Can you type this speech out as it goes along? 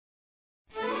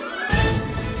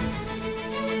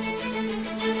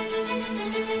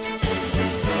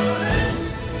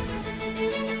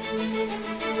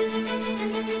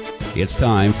It's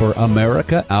time for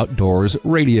America Outdoors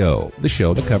Radio, the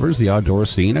show that covers the outdoor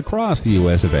scene across the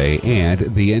U.S. of A.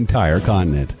 and the entire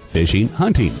continent. Fishing,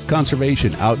 hunting,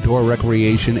 conservation, outdoor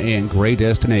recreation, and great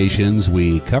destinations.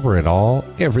 We cover it all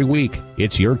every week.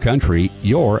 It's your country,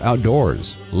 your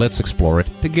outdoors. Let's explore it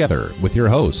together with your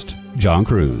host, John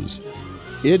Cruz.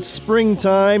 It's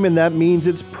springtime, and that means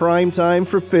it's prime time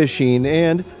for fishing,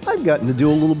 and I've gotten to do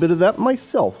a little bit of that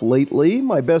myself lately.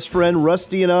 My best friend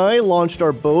Rusty and I launched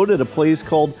our boat at a place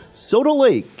called Soda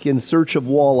Lake in search of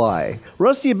walleye.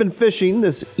 Rusty had been fishing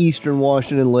this eastern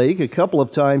Washington lake a couple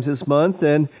of times this month,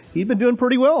 and he'd been doing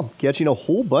pretty well, catching a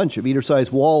whole bunch of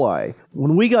eater-sized walleye.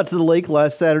 When we got to the lake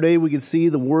last Saturday, we could see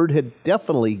the word had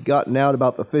definitely gotten out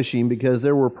about the fishing because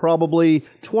there were probably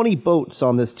 20 boats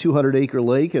on this 200-acre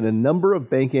lake and a number of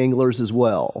bank anglers as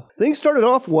well. Things started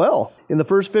off well. In the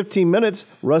first 15 minutes,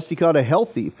 Rusty caught a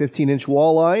healthy 15-inch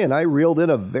walleye, and I reeled in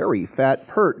a very fat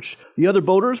perch. The other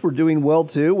boaters were doing well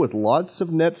too, with lots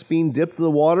of nets being dipped in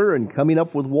the water and coming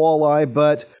up with walleye,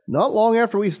 but not long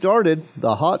after we started,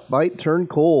 the hot bite turned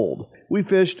cold. We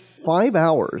fished 5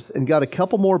 hours and got a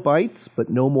couple more bites, but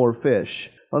no more fish.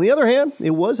 On the other hand,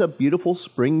 it was a beautiful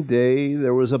spring day.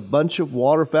 There was a bunch of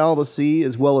waterfowl to see,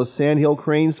 as well as sandhill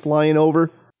cranes flying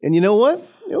over. And you know what?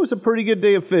 It was a pretty good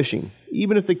day of fishing,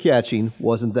 even if the catching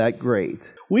wasn't that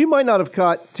great. We might not have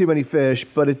caught too many fish,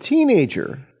 but a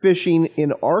teenager fishing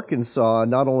in Arkansas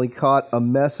not only caught a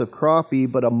mess of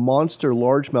crappie, but a monster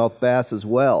largemouth bass as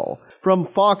well. From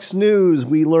Fox News,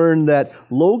 we learned that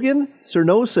Logan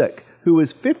Cernosek, who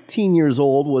is 15 years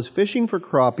old, was fishing for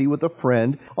crappie with a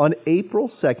friend on April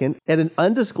 2nd at an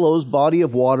undisclosed body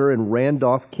of water in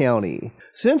Randolph County.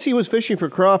 Since he was fishing for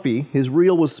crappie, his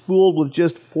reel was spooled with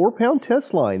just 4-pound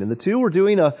test line, and the two were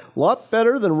doing a lot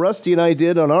better than Rusty and I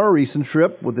did on our recent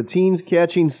trip, with the teens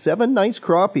catching 7 nice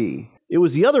crappie. It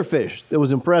was the other fish that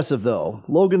was impressive, though.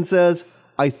 Logan says,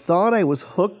 "I thought I was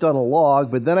hooked on a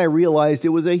log, but then I realized it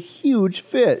was a huge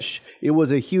fish." It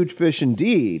was a huge fish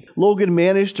indeed. Logan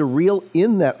managed to reel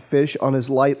in that fish on his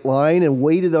light line and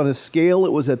weighed it on his scale.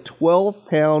 It was a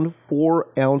 12-pound,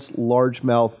 4-ounce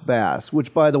largemouth bass,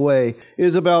 which, by the way,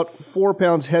 is about 4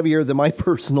 pounds heavier than my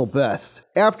personal best.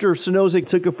 After Cernosek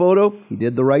took a photo, he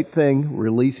did the right thing,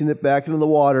 releasing it back into the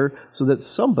water so that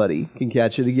somebody can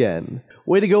catch it again.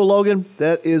 Way to go, Logan.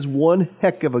 That is one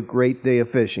heck of a great day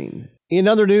of fishing. In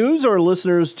other news, our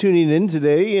listeners tuning in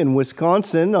today in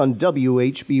Wisconsin on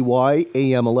WHBY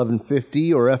AM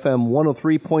 1150 or FM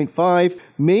 103.5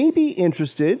 may be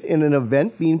interested in an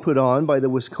event being put on by the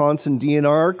Wisconsin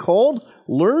DNR called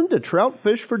Learn to Trout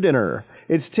Fish for Dinner.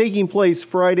 It's taking place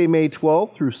Friday, May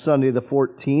 12th through Sunday the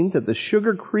 14th at the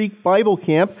Sugar Creek Bible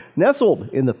Camp, nestled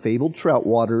in the fabled trout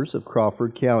waters of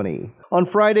Crawford County. On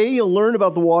Friday, you'll learn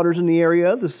about the waters in the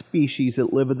area, the species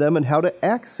that live in them, and how to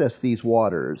access these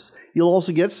waters. You'll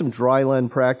also get some dry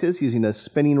land practice using a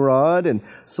spinning rod and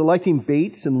selecting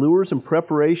baits and lures in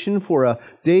preparation for a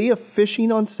day of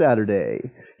fishing on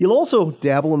Saturday. You'll also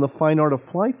dabble in the fine art of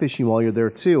fly fishing while you're there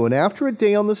too, and after a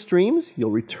day on the streams,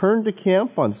 you'll return to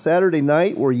camp on Saturday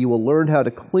night where you will learn how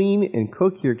to clean and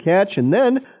cook your catch and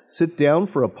then sit down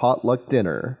for a potluck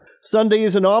dinner. Sunday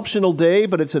is an optional day,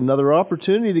 but it's another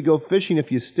opportunity to go fishing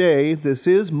if you stay. This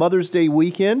is Mother's Day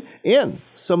weekend, and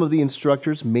some of the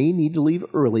instructors may need to leave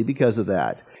early because of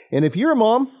that. And if you're a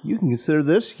mom, you can consider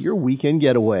this your weekend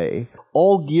getaway.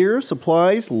 All gear,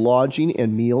 supplies, lodging,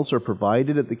 and meals are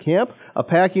provided at the camp. A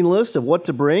packing list of what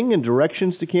to bring and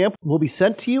directions to camp will be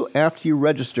sent to you after you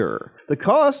register. The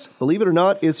cost, believe it or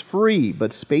not, is free,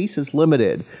 but space is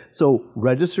limited. So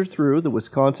register through the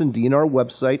Wisconsin DNR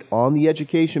website on the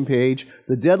education page.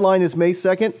 The deadline is May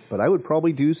 2nd, but I would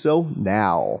probably do so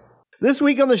now. This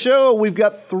week on the show, we've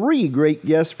got 3 great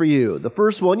guests for you. The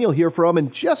first one you'll hear from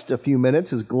in just a few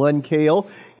minutes is Glenn Kale.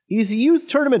 He's a youth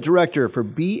tournament director for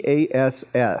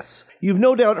BASS. You've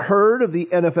no doubt heard of the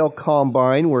NFL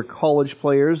Combine, where college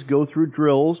players go through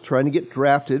drills trying to get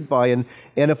drafted by an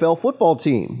NFL football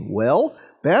team. Well,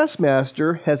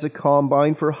 Bassmaster has a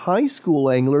combine for high school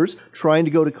anglers trying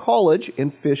to go to college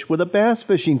and fish with a bass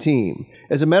fishing team.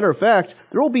 As a matter of fact,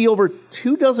 there will be over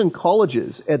 24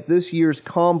 colleges at this year's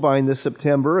combine this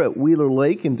September at Wheeler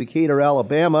Lake in Decatur,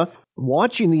 Alabama,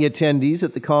 watching the attendees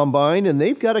at the combine, and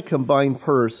they've got a combined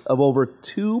purse of over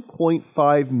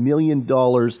 $2.5 million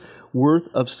worth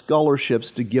of scholarships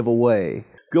to give away.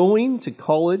 Going to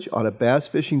college on a bass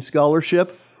fishing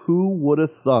scholarship? Who would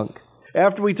have thunk?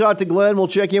 After we talk to Glenn, we'll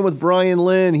check in with Brian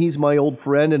Lynn. He's my old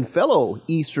friend and fellow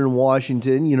Eastern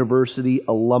Washington University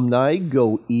alumni,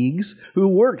 go Eags, who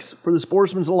works for the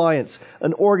Sportsman's Alliance,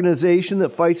 an organization that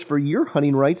fights for your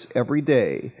hunting rights every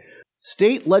day.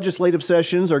 State legislative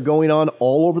sessions are going on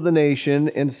all over the nation,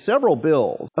 and several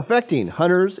bills affecting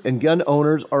hunters and gun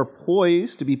owners are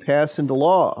poised to be passed into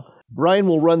law. Brian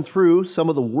will run through some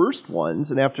of the worst ones,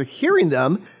 and after hearing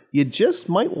them, you just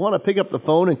might want to pick up the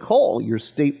phone and call your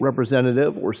state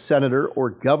representative or senator or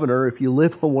governor if you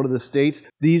live in one of the states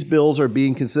these bills are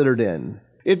being considered in.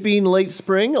 It being late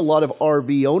spring, a lot of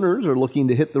RV owners are looking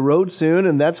to hit the road soon,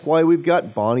 and that's why we've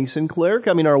got Bonnie Sinclair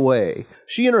coming our way.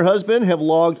 She and her husband have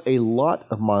logged a lot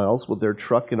of miles with their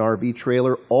truck and RV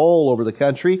trailer all over the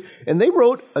country, and they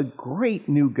wrote a great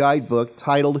new guidebook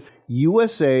titled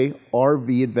USA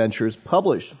RV Adventures,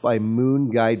 published by Moon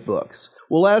Guidebooks.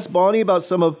 We'll ask Bonnie about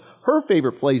some of her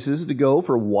favorite places to go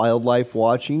for wildlife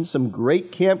watching, some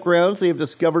great campgrounds they have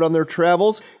discovered on their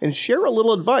travels, and share a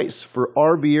little advice for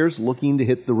RVers looking to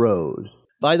hit the road.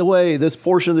 By the way, this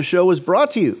portion of the show is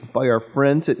brought to you by our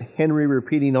friends at Henry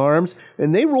Repeating Arms,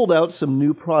 and they rolled out some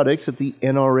new products at the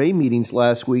NRA meetings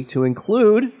last week to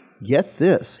include, get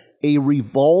this, a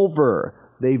revolver.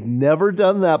 They've never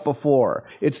done that before.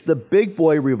 It's the Big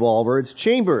Boy revolver. It's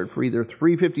chambered for either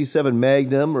 .357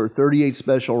 Magnum or 38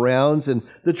 special rounds, and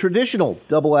the traditional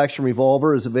double-action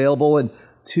revolver is available in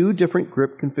 2 different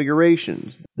grip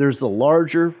configurations. There's the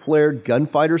larger, flared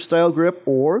gunfighter-style grip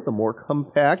or the more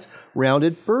compact,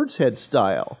 rounded bird's head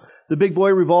style. The Big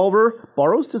Boy revolver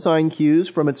borrows design cues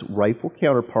from its rifle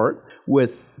counterpart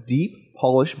with deep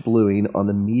polished bluing on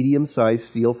the medium-sized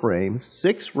steel frame,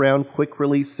 6-round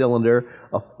quick-release cylinder,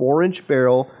 a 4-inch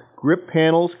barrel, grip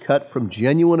panels cut from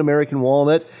genuine American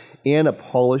walnut, and a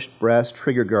polished brass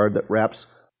trigger guard that wraps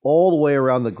all the way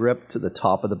around the grip to the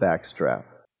top of the back strap.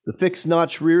 The fixed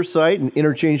notch rear sight and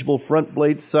interchangeable front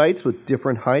blade sights with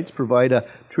different heights provide a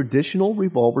traditional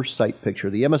revolver sight picture.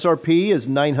 The MSRP is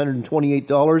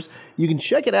 $928. You can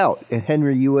check it out at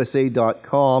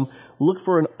henryusa.com. Look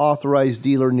for an authorized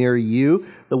dealer near you.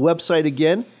 The website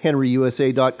again,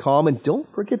 henryusa.com, and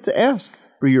don't forget to ask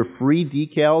for your free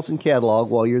decals and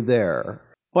catalog while you're there.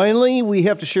 Finally, we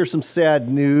have to share some sad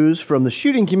news from the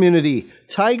shooting community.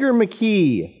 Tiger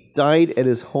McKee died at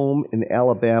his home in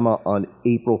Alabama on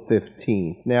April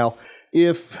 15th. Now,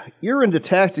 if you're into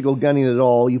tactical gunning at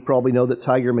all, you probably know that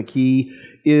Tiger McKee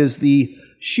is the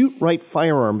Shoot Right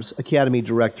Firearms Academy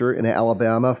Director in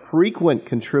Alabama, frequent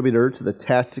contributor to the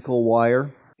Tactical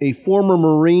Wire, a former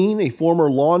Marine, a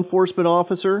former law enforcement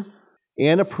officer,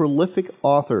 and a prolific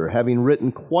author, having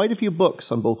written quite a few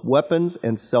books on both weapons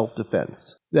and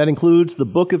self-defense. That includes The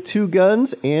Book of Two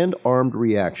Guns and Armed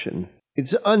Reaction.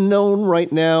 It's unknown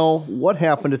right now what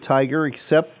happened to Tiger,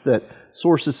 except that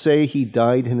sources say he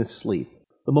died in his sleep.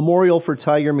 The memorial for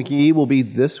Tiger McKee will be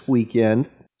this weekend,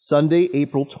 Sunday,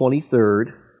 April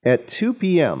 23rd, at 2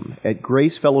 p.m. at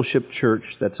Grace Fellowship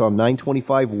Church. That's on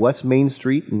 925 West Main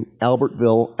Street in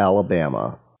Albertville,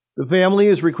 Alabama. The family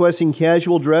is requesting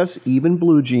casual dress, even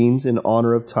blue jeans, in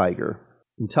honor of Tiger.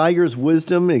 And Tiger's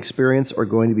wisdom and experience are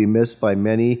going to be missed by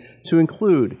many, to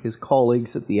include his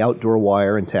colleagues at the Outdoor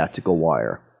Wire and Tactical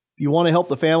Wire. If you want to help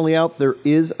the family out, there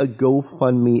is a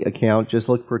GoFundMe account. Just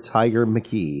look for Tiger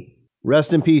McKee.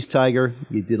 Rest in peace, Tiger.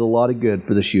 You did a lot of good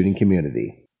for the shooting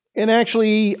community. And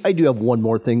actually, I do have one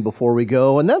more thing before we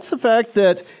go, and that's the fact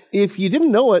that if you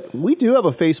didn't know it, we do have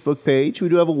a Facebook page, we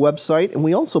do have a website, and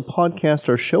we also podcast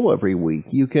our show every week.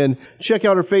 You can check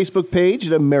out our Facebook page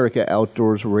at America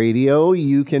Outdoors Radio.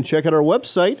 You can check out our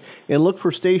website and look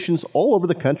for stations all over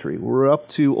the country. We're up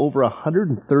to over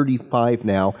 135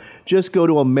 now. Just go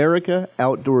to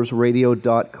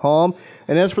AmericaOutdoorsRadio.com.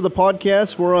 And as for the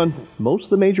podcast, we're on most of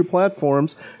the major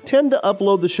platforms. Tend to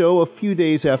upload the show a few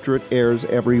days after it airs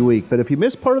every week. But if you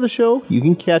miss part of the show, you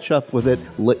can catch up with it.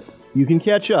 You can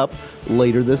catch up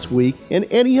later this week and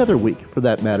any other week for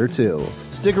that matter too.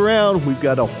 Stick around. We've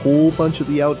got a whole bunch of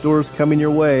the outdoors coming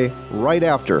your way right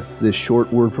after this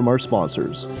short word from our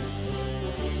sponsors.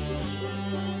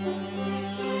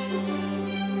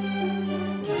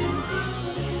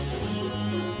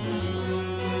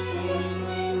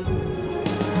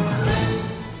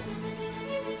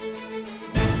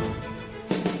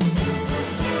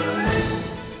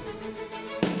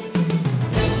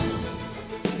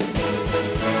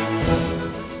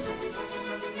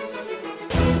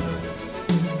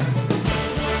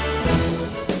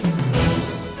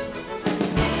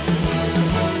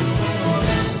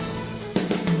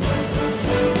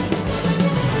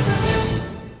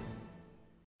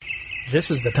 This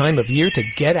is the time of year to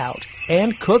get out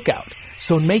and cook out.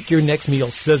 So make your next meal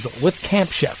sizzle with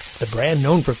Camp Chef, the brand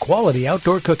known for quality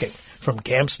outdoor cooking. From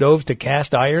camp stoves to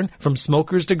cast iron, from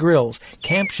smokers to grills,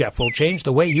 Camp Chef will change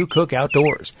the way you cook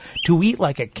outdoors. To eat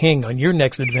like a king on your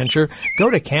next adventure,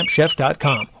 go to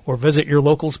campchef.com or visit your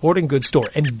local sporting goods store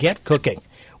and get cooking.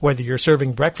 Whether you're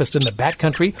serving breakfast in the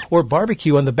backcountry or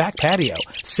barbecue on the back patio,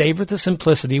 savor the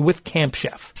simplicity with Camp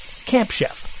Chef. Camp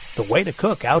Chef, the way to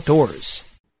cook outdoors.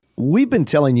 We've been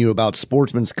telling you about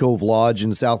Sportsman's Cove Lodge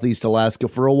in Southeast Alaska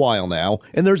for a while now,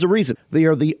 and there's a reason. They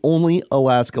are the only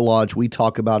Alaska lodge we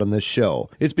talk about in this show.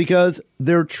 It's because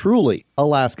they're truly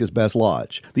Alaska's best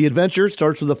lodge. The adventure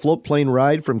starts with a float plane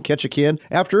ride from Ketchikan,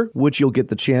 after which you'll get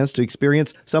the chance to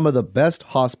experience some of the best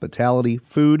hospitality,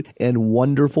 food, and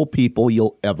wonderful people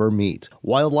you'll ever meet.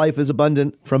 Wildlife is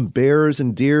abundant, from bears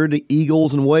and deer to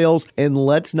eagles and whales, and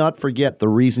let's not forget the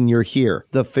reason you're here,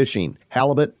 the fishing.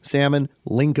 Halibut, salmon,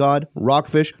 lingcod,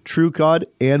 rockfish, true cod,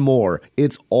 and more.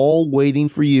 It's all waiting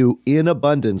for you in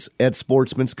abundance at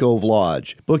Sportsman's Cove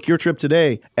Lodge. Book your trip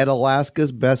today at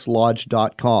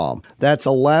alaskasbestlodge.com. That's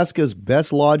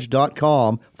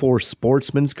alaskasbestlodge.com for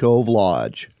Sportsman's Cove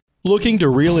Lodge. Looking to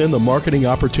reel in the marketing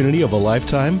opportunity of a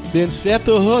lifetime? Then set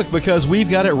the hook, because we've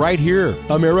got it right here.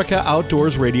 America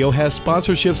Outdoors Radio has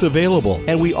sponsorships available,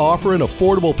 and we offer an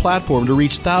affordable platform to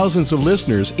reach thousands of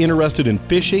listeners interested in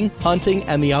fishing, hunting,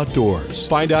 and the outdoors.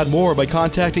 Find out more by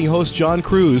contacting host John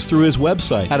Cruz through his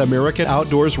website at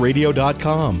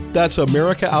AmericanOutdoorsRadio.com. That's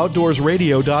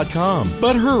AmericaOutdoorsRadio.com.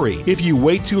 But hurry, if you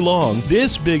wait too long,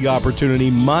 this big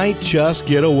opportunity might just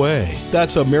get away.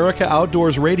 That's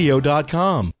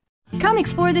AmericaOutdoorsRadio.com. Come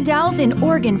explore the Dalles in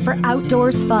Oregon for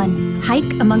outdoors fun.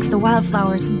 Hike amongst the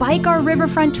wildflowers, bike our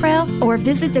riverfront trail, or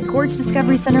visit the Gorge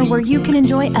Discovery Center where you can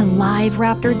enjoy a live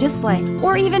raptor display,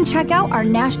 or even check out our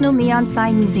National Neon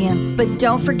Sign Museum. But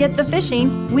don't forget the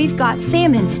fishing. We've got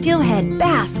salmon, steelhead,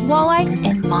 bass, walleye,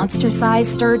 and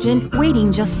monster-sized sturgeon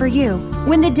waiting just for you.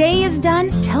 When the day is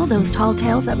done, tell those tall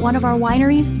tales at one of our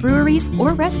wineries, breweries,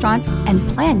 or restaurants and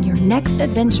plan your next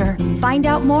adventure. Find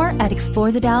out more at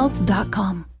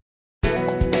explorethedalles.com.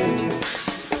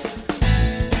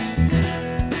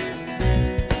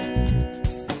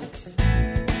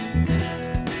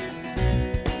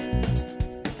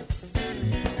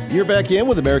 You're back in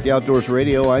with America Outdoors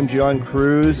Radio. I'm John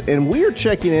Cruz, and we are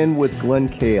checking in with Glenn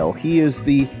Kale. He is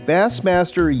the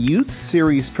Bassmaster Youth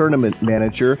Series Tournament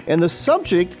Manager, and the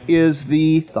subject is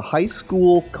the high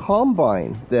school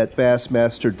combine that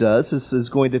Bassmaster does. This is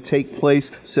going to take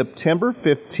place September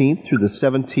 15th through the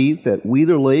 17th at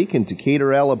Wheeler Lake in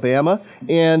Decatur, Alabama,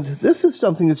 and this is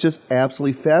something that's just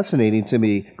absolutely fascinating to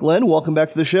me. Glenn, welcome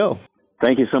back to the show.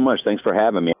 Thank you so much. Thanks for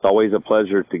having me. It's always a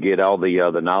pleasure to get all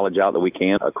the knowledge out that we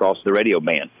can across the radio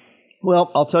band.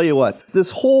 Well, I'll tell you what.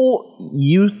 This whole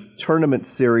youth tournament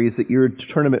series that you're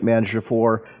tournament manager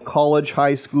for, college,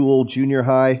 high school, junior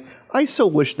high, I so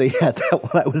wish they had that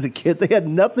when I was a kid. They had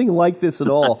nothing like this at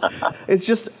all. It's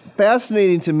just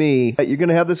fascinating to me that you're going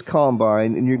to have this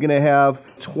combine and you're going to have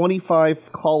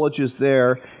 25 colleges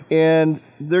there, and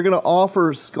they're going to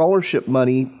offer scholarship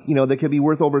money, that could be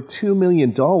worth over $2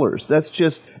 million. That's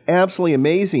just absolutely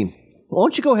amazing. Why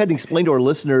don't you go ahead and explain to our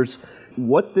listeners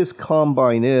what this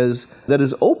combine is that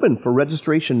is open for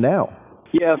registration now?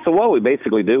 Yeah, so what we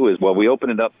basically do is, we open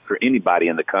it up for anybody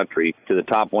in the country, to the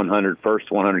top 100, first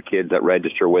 100 kids that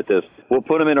register with us. We'll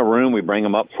put them in a room. We bring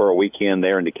them up for a weekend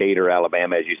there in Decatur,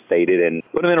 Alabama, as you stated, and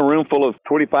put them in a room full of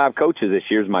 25 coaches. This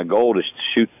year's my goal to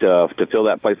shoot to fill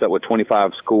that place up with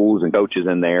 25 schools and coaches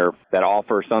in there that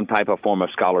offer some type of form of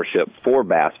scholarship for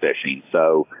bass fishing.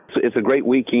 So it's a great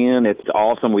weekend. It's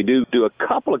awesome. We do a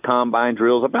couple of combine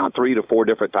drills, about 3 to 4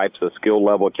 different types of skill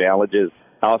level challenges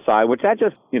outside, which that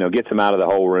just, gets them out of the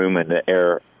whole room and the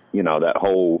air, that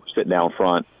whole sit down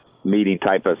front meeting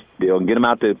type of deal, and get them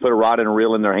out to put a rod and a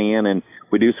reel in their hand. And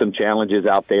we do some challenges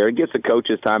out there. It gives the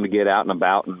coaches time to get out and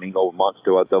about and mingle amongst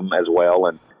them as well.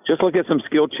 And just look at some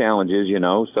skill challenges,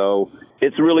 So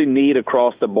it's really neat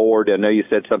across the board. I know you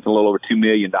said something a little over $2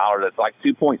 million. It's like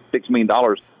 $2.6 million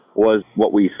was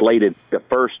what we slated the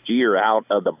first year out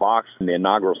of the box in the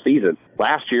inaugural season.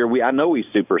 Last year, I know we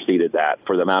superseded that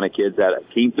for the amount of kids that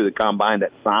came through the combine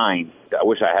that signed. I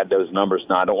wish I had those numbers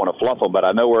now. I don't want to fluff them, but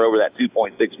I know we're over that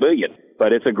 $2.6 million.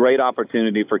 But it's a great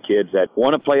opportunity for kids that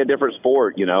want to play a different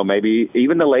sport, maybe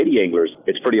even the lady anglers.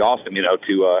 It's pretty awesome,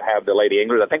 to have the lady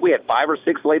anglers. I think we had 5 or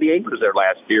 6 lady anglers there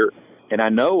last year. And I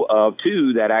know of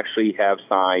 2 that actually have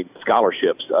signed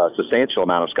scholarships, a substantial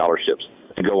amount of scholarships,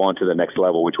 to go on to the next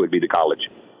level, which would be the college.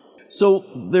 So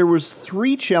there was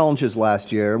 3 challenges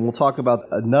last year, and we'll talk about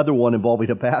another one involving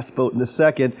a bass boat in a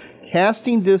second.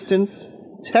 Casting distance,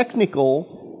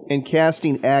 technical, and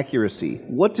casting accuracy.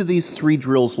 What do these 3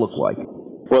 drills look like?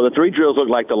 Well, the 3 drills look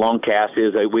like the long cast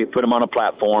is. We put them on a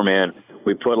platform, and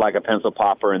we put like a pencil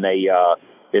popper, and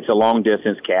it's a long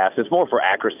distance cast. It's more for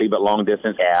accuracy, but long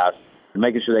distance cast, and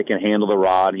making sure they can handle the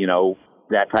rod,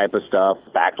 that type of stuff,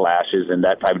 backlashes and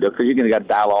that type of stuff, because you're going to got to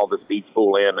dial all the speed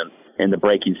spool in and the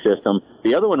braking system.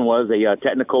 The other one was a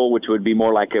technical, which would be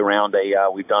more like around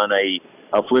we've done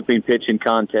a flipping pitching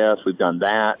contest. We've done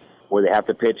that, where they have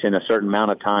to pitch in a certain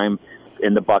amount of time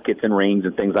in the buckets and rings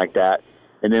and things like that.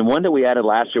 And then one that we added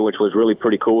last year, which was really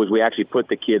pretty cool, is we actually put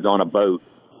the kids on a boat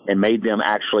and made them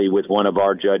actually with one of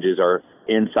our judges or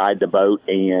inside the boat,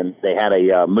 and they had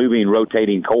a moving,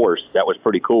 rotating course that was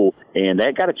pretty cool. And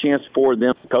that got a chance for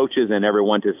them, coaches and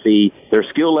everyone, to see their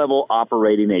skill level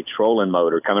operating a trolling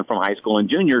motor coming from high school and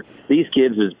junior. These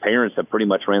kids, as parents, have pretty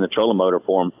much ran the trolling motor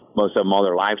for them, most of them all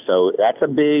their life. So that's a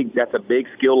big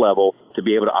skill level to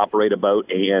be able to operate a boat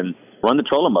and run the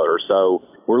trolling motor. So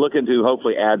we're looking to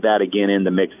hopefully add that again in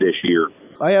the mix this year.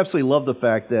 I absolutely love the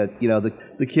fact that,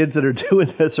 the kids that are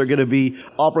doing this are going to be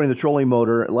operating the trolling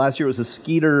motor. Last year it was a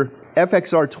Skeeter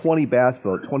FXR 20 bass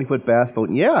boat, 20-foot bass boat.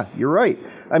 And yeah, you're right.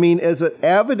 I mean, as an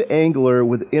avid angler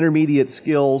with intermediate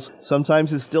skills,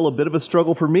 sometimes it's still a bit of a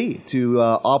struggle for me to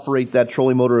operate that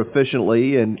trolling motor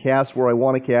efficiently and cast where I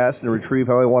want to cast and retrieve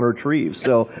how I want to retrieve.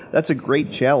 So that's a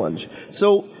great challenge.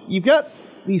 So you've got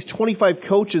these 25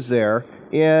 coaches there,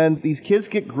 and these kids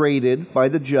get graded by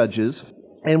the judges.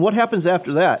 And what happens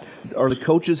after that? Are the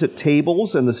coaches at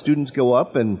tables and the students go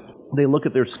up and they look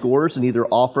at their scores and either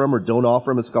offer them or don't offer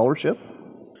them a scholarship?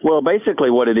 Well, basically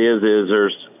what it is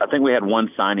I think we had one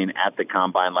signing at the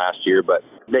Combine last year, but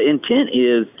the intent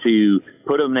is to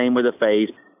put a name with a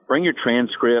face, bring your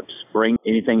transcripts, bring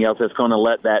anything else that's going to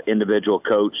let that individual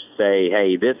coach say,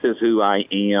 hey, this is who I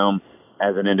am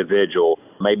as an individual.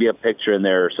 Maybe a picture in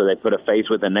there so they put a face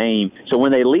with a name. So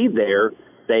when they leave there,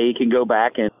 they can go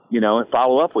back and,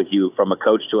 follow up with you from a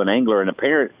coach to an angler and a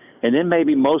parent. And then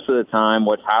maybe most of the time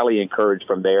what's highly encouraged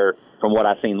from there, from what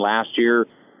I've seen last year,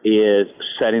 is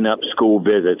setting up school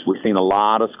visits. We've seen a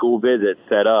lot of school visits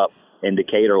set up in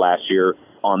Decatur last year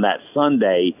on that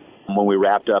Sunday when we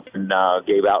wrapped up and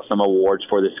gave out some awards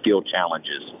for the skill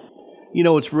challenges.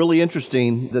 It's really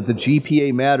interesting that the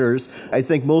GPA matters. I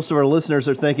think most of our listeners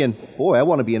are thinking, boy, I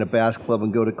want to be in a bass club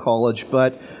and go to college,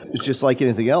 but it's just like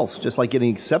anything else. Just like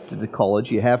getting accepted to college,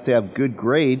 you have to have good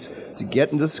grades to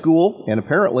get into school and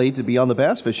apparently to be on the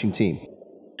bass fishing team.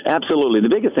 Absolutely. The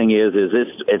biggest thing is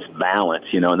it's balance,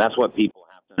 and that's what people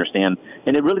have to understand.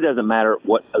 And it really doesn't matter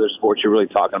what other sports you're really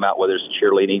talking about, whether it's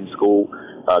cheerleading, school,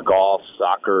 golf,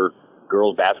 soccer,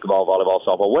 girls basketball, volleyball,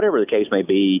 softball, whatever the case may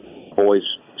be, boys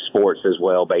sports as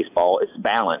well, baseball. It's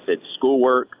balance. It's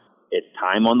schoolwork, it's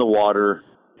time on the water,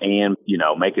 and,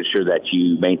 making sure that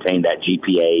you maintain that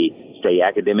GPA, stay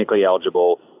academically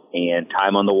eligible, and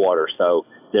time on the water. So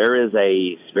there is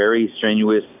a very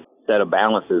strenuous set of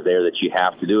balances there that you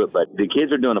have to do it. But the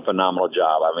kids are doing a phenomenal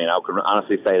job. I mean, I can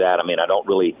honestly say that. I mean, I don't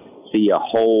really see a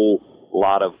whole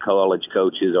lot of college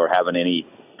coaches or having any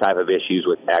type of issues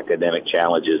with academic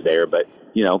challenges there. But,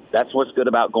 that's what's good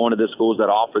about going to the schools that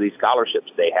offer these scholarships.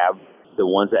 They have the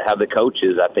ones that have the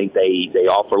coaches. I think they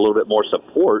offer a little bit more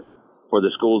support for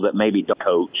the schools that maybe don't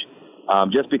coach.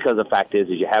 Just because the fact is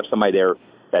you have somebody there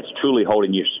that's truly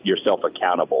holding yourself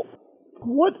accountable.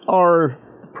 What are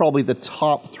probably the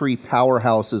top three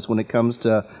powerhouses when it comes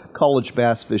to college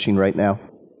bass fishing right now?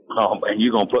 Oh, man,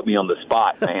 you're going to put me on the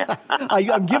spot, man.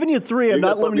 I'm giving you three. I'm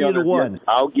not limiting you to one.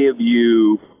 I'll give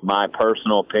you my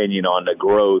personal opinion on the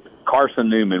growth. Carson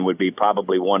Newman would be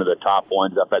probably one of the top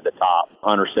ones up at the top.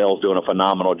 Hunter Sells doing a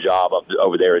phenomenal job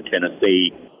over there in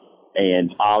Tennessee.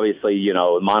 And obviously,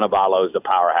 Montevallo is the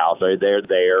powerhouse. They're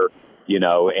there,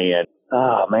 and,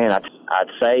 oh, man,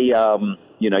 I'd say,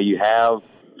 you have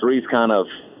three's kind of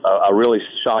a really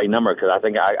shoddy number because I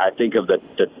think of the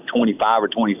 25 or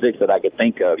 26 that I could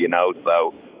think of,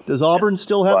 so. Does Auburn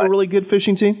still have a really good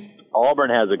fishing team? Auburn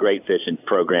has a great fishing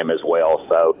program as well.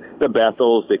 So the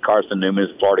Bethels, the Carson Newman's,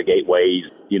 Florida Gateways,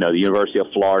 the University of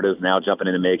Florida is now jumping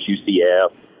in the mix,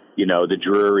 UCF, the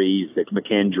Drurys, the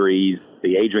McKendrees,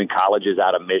 the Adrian Colleges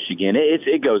out of Michigan.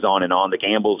 It goes on and on. The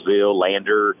Gamblesville,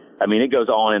 Lander. I mean, it goes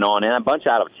on. And a bunch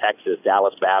out of Texas,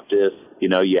 Dallas Baptist. You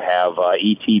have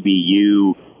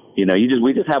ETBU.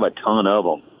 We just have a ton of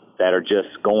them that are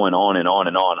just going on and on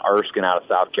and on. Erskine out of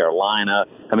South Carolina.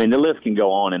 I mean, the list can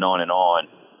go on and on and on.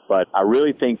 But I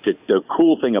really think that the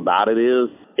cool thing about it is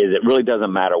it really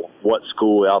doesn't matter what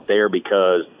school out there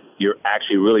because you're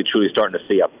actually really truly starting to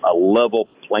see a level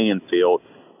playing field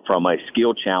from a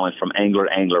skill challenge from angler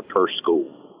to angler per school.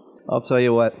 I'll tell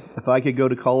you what, if I could go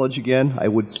to college again, I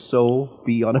would so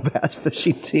be on a bass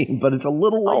fishing team, but it's a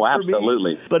little late for me.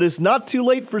 Absolutely. But it's not too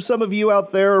late for some of you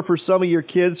out there or for some of your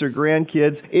kids or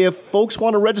grandkids. If folks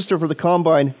want to register for the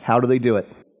Combine, how do they do it?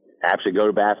 Actually, go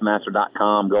to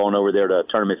Bassmaster.com, go on over there to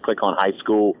tournaments, click on high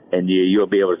school, and you'll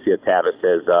be able to see a tab that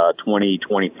says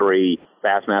 2023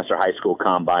 Bassmaster High School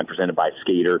Combine presented by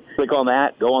Skeeter. Click on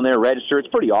that, go on there, register. It's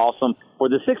pretty awesome. For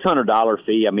the $600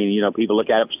 fee, I mean, people look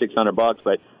at it for $600,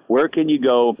 but where can you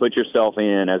go and put yourself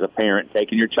in as a parent,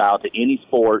 taking your child to any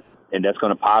sport, and that's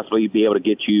going to possibly be able to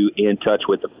get you in touch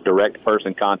with the direct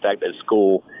person contact at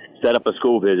school. Set up a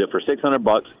school visit for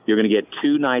 $600. You're going to get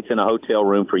 2 nights in a hotel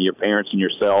room for your parents and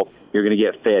yourself. You're going to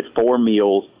get fed 4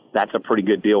 meals. That's a pretty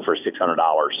good deal for $600.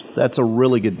 That's a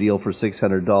really good deal for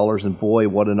 $600, and boy,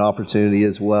 what an opportunity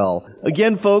as well.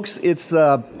 Again, folks, it's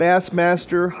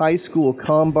Bassmaster High School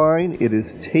Combine. It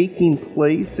is taking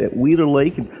place at Wheeler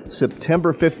Lake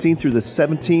September 15th through the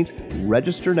 17th.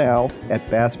 Register now at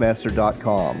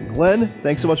Bassmaster.com. Glenn,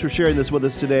 thanks so much for sharing this with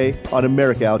us today on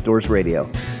America Outdoors Radio.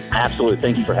 Absolutely.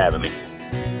 Thank you for having me.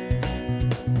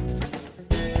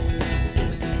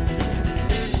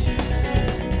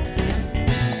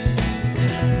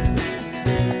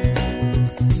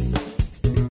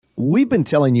 We've been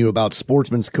telling you about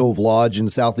Sportsman's Cove Lodge in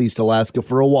Southeast Alaska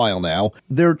for a while now.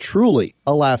 They're truly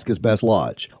Alaska's best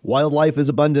lodge. Wildlife is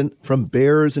abundant, from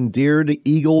bears and deer to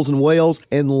eagles and whales,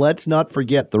 and let's not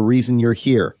forget the reason you're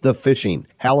here, the fishing.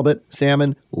 Halibut,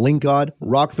 salmon, lingcod,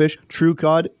 rockfish, true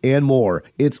cod, and more.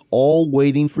 It's all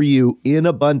waiting for you in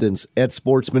abundance at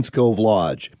Sportsman's Cove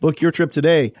Lodge. Book your trip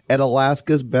today at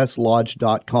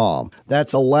alaskasbestlodge.com.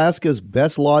 That's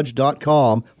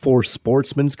alaskasbestlodge.com for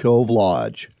Sportsman's Cove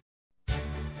Lodge.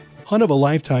 Hunt of a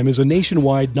Lifetime is a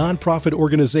nationwide nonprofit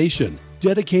organization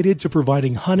dedicated to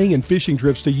providing hunting and fishing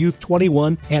trips to youth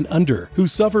 21 and under who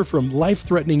suffer from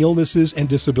life-threatening illnesses and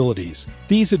disabilities.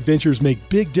 These adventures make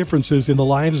big differences in the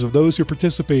lives of those who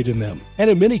participate in them, and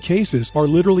in many cases are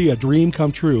literally a dream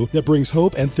come true that brings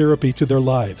hope and therapy to their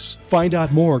lives. Find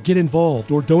out more, get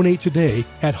involved, or donate today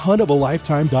at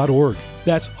huntofalifetime.org.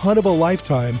 That's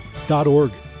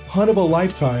huntofalifetime.org.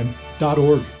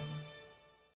 huntofalifetime.org.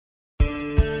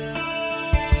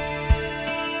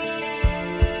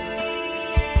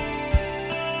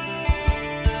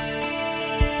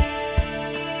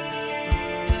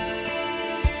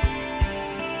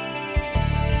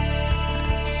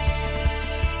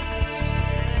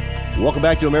 Welcome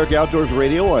back to America Outdoors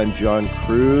Radio. I'm John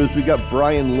Cruz. We've got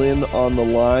Brian Lynn on the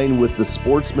line with the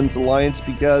Sportsman's Alliance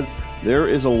because there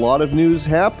is a lot of news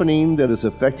happening that is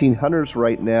affecting hunters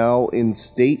right now in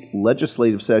state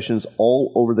legislative sessions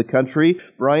all over the country.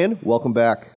 Brian, welcome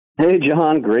back. Hey,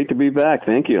 John. Great to be back.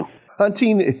 Thank you.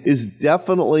 Hunting is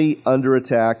definitely under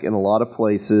attack in a lot of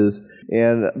places,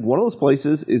 and one of those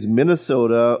places is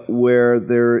Minnesota, where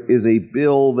there is a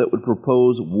bill that would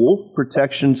propose wolf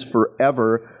protections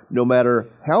forever, no matter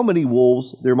how many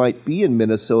wolves there might be in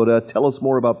Minnesota. Tell us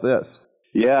more about this.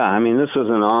 Yeah, I mean, this is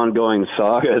an ongoing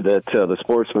saga that the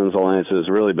Sportsman's Alliance has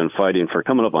really been fighting for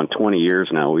coming up on 20 years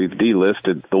now. We've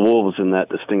delisted the wolves in that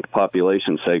distinct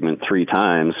population segment 3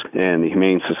 times, and the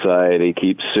Humane Society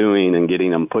keeps suing and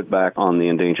getting them put back on the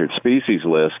endangered species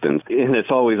list. And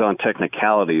it's always on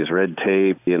technicalities, red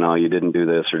tape, you didn't do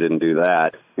this or didn't do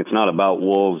that. It's not about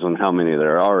wolves and how many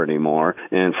there are anymore.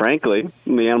 And frankly,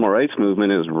 the animal rights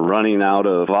movement is running out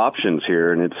of options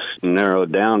here, and it's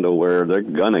narrowed down to where they're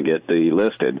going to get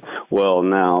delisted. Well,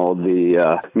 now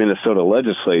the Minnesota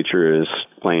legislature is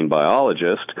playing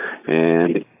biologist,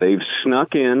 and they've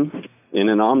snuck in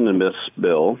an omnibus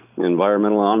bill,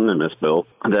 environmental omnibus bill,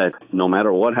 that no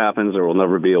matter what happens, there will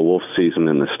never be a wolf season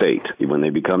in the state. When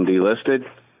they become delisted,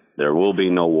 there will be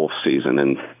no wolf season.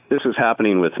 And this is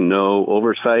happening with no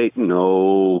oversight,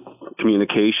 no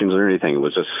communications or anything. It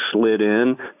was just slid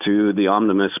in to the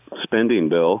omnibus spending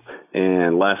bill,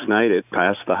 and last night it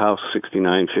passed the House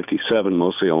 69-57,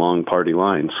 mostly along party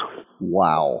lines.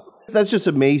 Wow. That's just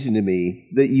amazing to me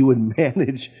that you would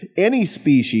manage any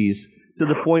species to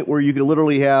the point where you could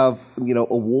literally have,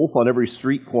 a wolf on every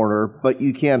street corner, but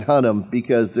you can't hunt them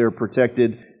because they're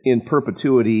protected in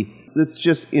perpetuity. That's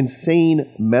just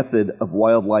insane method of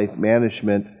wildlife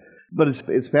management. But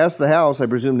it's passed the House. I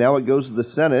presume now it goes to the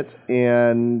Senate.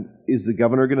 And is the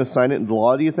governor going to sign it into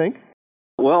law, do you think?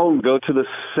 Well, go to the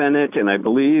Senate, and I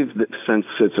believe that since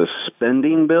it's a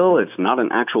spending bill, it's not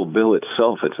an actual bill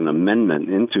itself. It's an amendment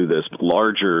into this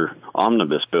larger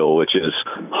omnibus bill, which is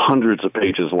hundreds of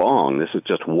pages long. This is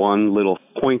just one little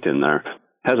point in there.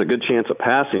 Has a good chance of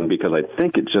passing because I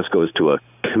think it just goes to a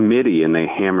committee and they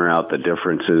hammer out the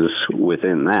differences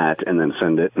within that and then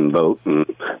send it and vote, and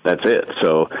that's it.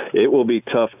 So it will be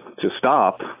tough to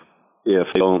stop if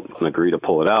they don't agree to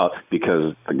pull it out,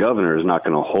 because the governor is not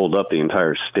going to hold up the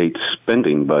entire state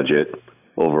spending budget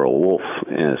over a wolf,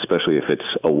 especially if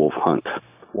it's a wolf hunt.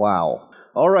 Wow.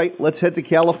 All right, let's head to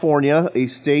California, a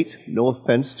state, no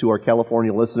offense to our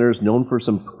California listeners, known for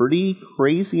some pretty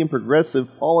crazy and progressive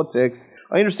politics.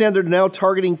 I understand they're now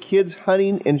targeting kids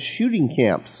hunting and shooting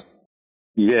camps.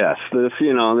 Yes, this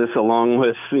along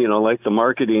with, like the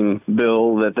marketing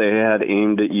bill that they had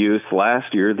aimed at youth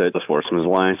last year that the Sportsman's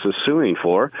Alliance is suing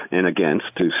for and against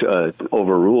to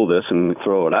overrule this and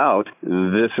throw it out.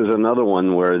 This is another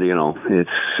one where, it's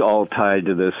all tied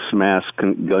to this mass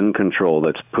gun control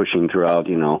that's pushing throughout,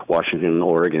 Washington,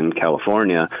 Oregon,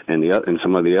 California, and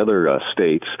some of the other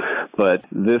states. But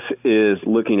this is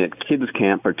looking at kids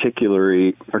camp,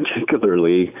 particularly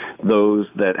those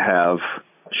that have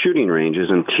shooting ranges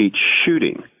and teach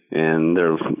shooting. And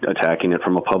they're attacking it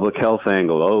from a public health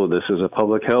angle. Oh, this is a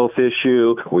public health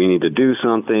issue. We need to do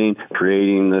something.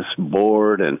 Creating this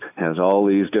board and has all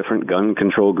these different gun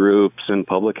control groups and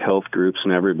public health groups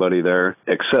and everybody there,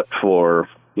 except for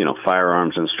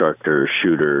firearms instructors,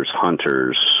 shooters,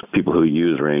 hunters, people who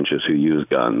use ranges, who use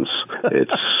guns.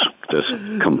 It's just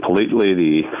completely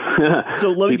the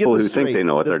so let me people get who this straight. think they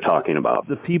know what they're talking about.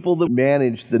 The people that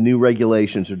manage the new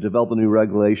regulations or develop the new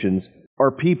regulations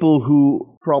are people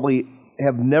who probably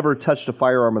have never touched a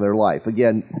firearm in their life.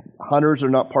 Again, hunters are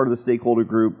not part of the stakeholder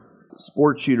group.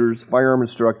 Sports shooters, firearm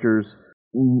instructors,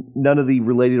 none of the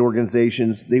related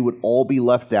organizations, they would all be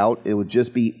left out. It would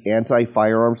just be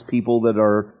anti-firearms people that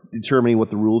are determining what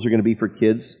the rules are going to be for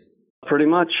kids. Pretty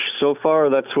much. So far,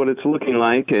 that's what it's looking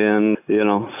like. And,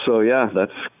 so yeah,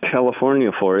 that's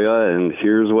California for you. And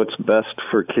here's what's best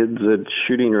for kids at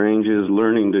shooting ranges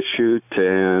learning to shoot.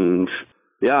 And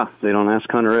yeah, they don't ask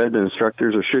hunter ed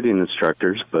instructors or shooting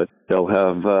instructors, but they'll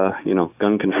have,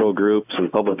 gun control groups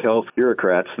and public health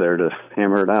bureaucrats there to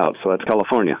hammer it out. So that's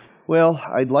California. Well,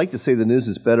 I'd like to say the news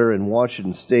is better in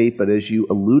Washington State, but as you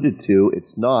alluded to,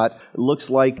 it's not. It looks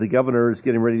like the governor is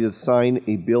getting ready to sign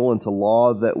a bill into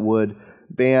law that would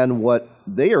ban what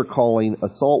they are calling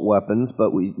assault weapons,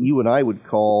 but you and I would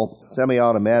call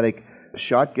semi-automatic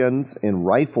shotguns and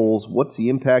rifles. What's the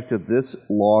impact of this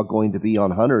law going to be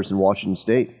on hunters in Washington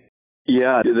State?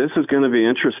 Yeah, this is going to be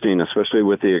interesting, especially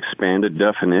with the expanded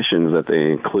definitions that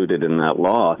they included in that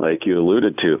law, like you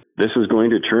alluded to. This is going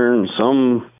to turn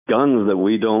some guns that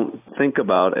we don't think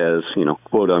about as,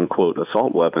 quote-unquote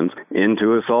assault weapons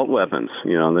into assault weapons.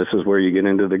 This is where you get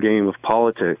into the game of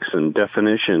politics and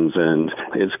definitions, and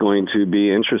it's going to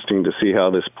be interesting to see how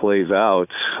this plays out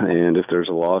and if there's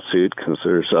a lawsuit, because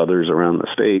there's others around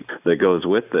the state that goes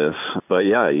with this. But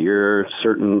yeah, your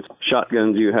certain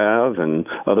shotguns you have and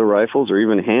other rifles or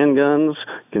even handguns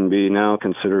can be now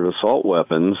considered assault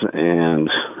weapons, and,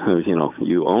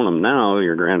 you own them now,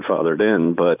 you're grandfathered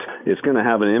in, but it's going to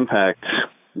have an impact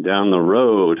down the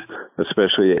road,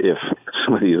 especially if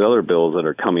some of these other bills that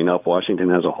are coming up. Washington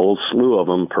has a whole slew of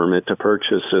them: permit to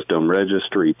purchase system,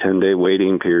 registry, 10-day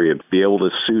waiting period, be able to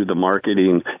sue the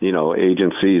marketing,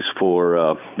 agencies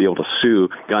for, be able to sue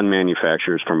gun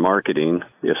manufacturers for marketing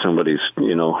if somebody's,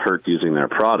 hurt using their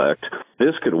product.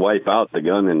 This could wipe out the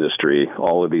gun industry,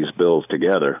 all of these bills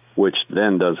together, which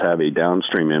then does have a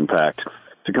downstream impact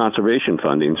to conservation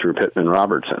funding through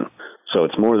Pittman-Robertson. So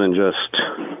it's more than just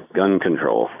gun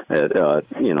control at,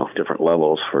 different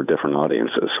levels for different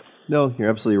audiences. No, you're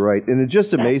absolutely right. And it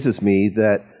just amazes me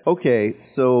that, okay,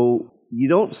 so you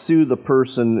don't sue the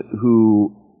person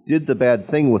who did the bad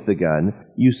thing with the gun.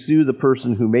 You sue the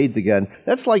person who made the gun.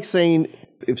 That's like saying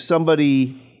if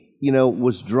somebody,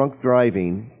 was drunk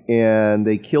driving and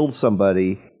they killed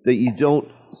somebody, that you don't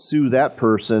sue that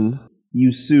person,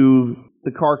 you sue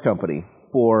the car company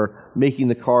for making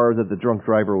the car that the drunk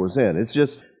driver was in. It's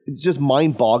just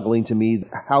mind-boggling to me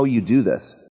how you do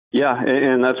this. Yeah,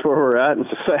 and that's where we're at in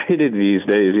society these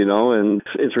days, and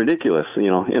it's ridiculous,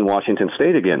 in Washington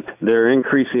State again. They're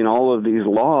increasing all of these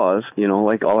laws,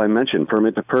 like all I mentioned,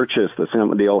 permit to purchase,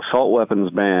 the assault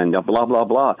weapons ban, blah, blah,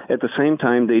 blah. At the same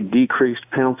time, they decreased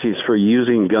penalties for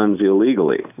using guns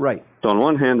illegally. Right. So on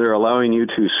one hand, they're allowing you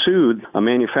to sue a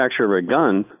manufacturer of a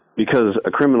gun because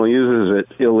a criminal uses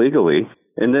it illegally,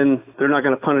 and then they're not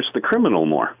going to punish the criminal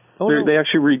more. Oh, no. They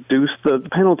actually reduced the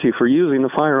penalty for using the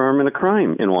firearm in a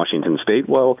crime in Washington State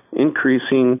while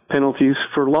increasing penalties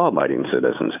for law-abiding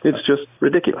citizens. It's just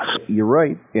ridiculous. You're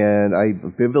right. And I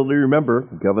vividly remember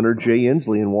Governor Jay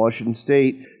Inslee in Washington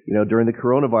State, during the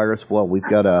coronavirus, we've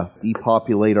got to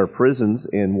depopulate our prisons,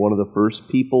 and one of the first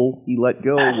people he let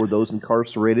go were those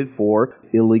incarcerated for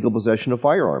illegal possession of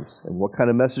firearms. And what kind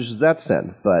of message does that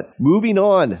send? But moving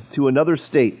on to another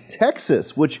state,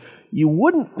 Texas, which you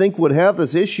wouldn't think would have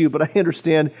this issue, but I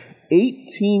understand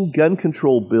 18 gun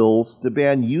control bills to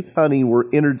ban youth hunting were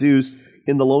introduced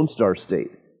in the Lone Star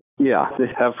State. Yeah, they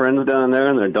have friends down there,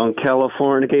 and they don't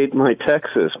Californicate my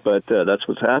Texas, but that's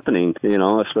what's happening,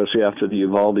 especially after the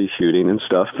Uvalde shooting and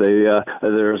stuff.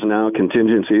 There's now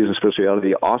contingencies, especially out of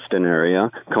the Austin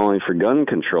area, calling for gun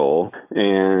control,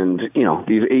 and,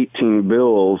 these 18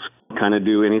 bills kind of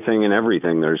do anything and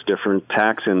everything. There's different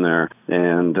tax in there,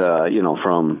 and,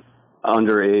 from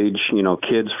underage,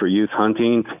 kids for youth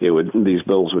hunting, these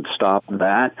bills would stop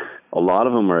that. A lot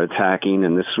of them are attacking,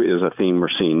 and this is a theme we're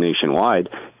seeing nationwide,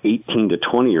 18 to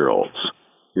 20-year-olds.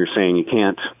 You're saying you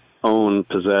can't own,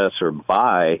 possess, or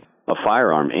buy a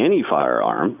firearm, any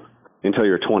firearm, until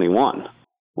you're 21.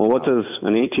 Well, what does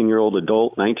an 18-year-old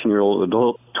adult, 19-year-old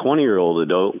adult, 20-year-old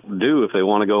adult do if they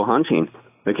want to go hunting?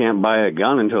 They can't buy a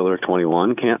gun until they're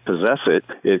 21, can't possess it.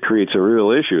 It creates a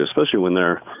real issue, especially when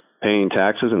they're paying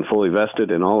taxes and fully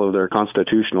vested in all of their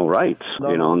constitutional rights,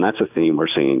 and that's a theme we're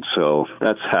seeing. So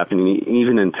that's happening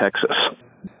even in Texas.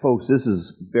 Folks, this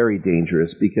is very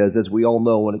dangerous because, as we all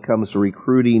know, when it comes to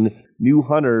recruiting new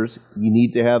hunters, you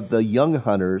need to have the young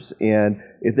hunters, and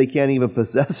if they can't even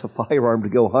possess a firearm to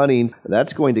go hunting,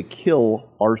 that's going to kill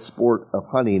our sport of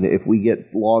hunting if we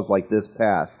get laws like this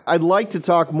passed. I'd like to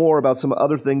talk more about some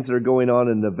other things that are going on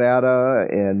in Nevada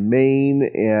and Maine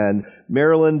and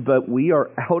Maryland, but we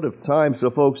are out of time. So,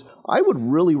 folks, I would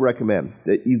really recommend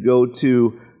that you go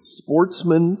to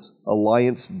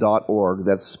sportsmansalliance.org.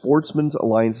 That's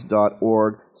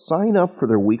sportsmansalliance.org. Sign up for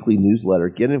their weekly newsletter.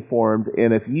 Get informed.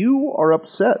 And if you are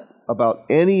upset about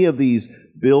any of these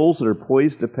bills that are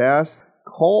poised to pass,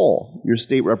 call your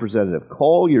state representative,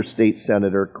 call your state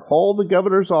senator, call the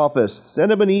governor's office, send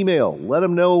them an email, let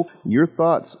them know your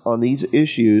thoughts on these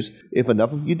issues. If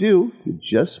enough of you do, you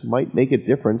just might make a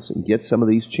difference and get some of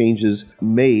these changes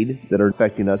made that are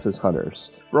affecting us as hunters.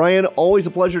 Brian, always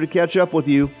a pleasure to catch up with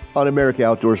you on America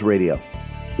Outdoors Radio.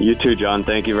 You too, John.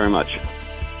 Thank you very much.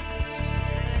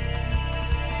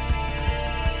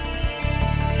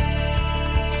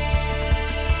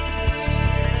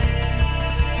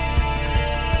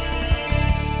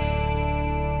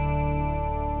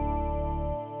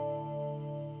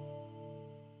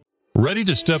 Ready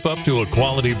to step up to a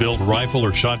quality-built rifle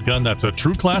or shotgun that's a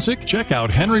true classic? Check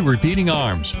out Henry Repeating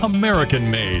Arms,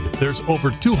 American-made. There's over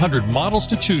 200 models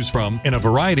to choose from in a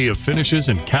variety of finishes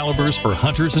and calibers for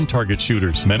hunters and target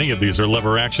shooters. Many of these are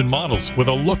lever-action models with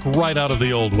a look right out of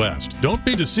the Old West. Don't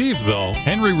be deceived, though.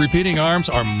 Henry Repeating Arms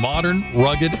are modern,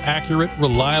 rugged, accurate,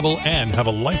 reliable, and have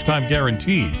a lifetime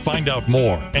guarantee. Find out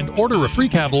more and order a free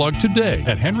catalog today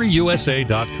at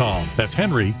henryusa.com. That's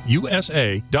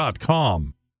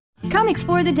henryusa.com. Come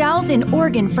explore the Dalles in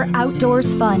Oregon for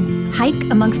outdoors fun. Hike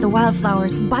amongst the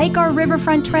wildflowers, bike our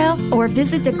riverfront trail, or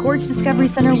visit the Gorge Discovery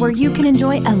Center where you can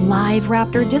enjoy a live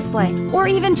raptor display, or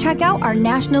even check out our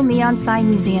National Neon Sign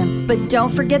Museum. But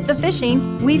don't forget the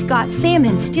fishing. We've got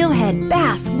salmon, steelhead,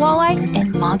 bass, walleye,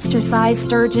 and monster-sized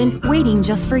sturgeon waiting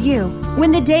just for you.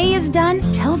 When the day is done,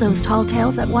 tell those tall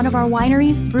tales at one of our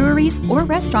wineries, breweries, or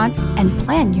restaurants and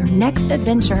plan your next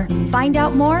adventure. Find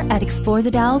out more at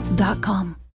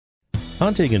explorethedalles.com.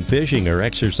 Hunting and fishing are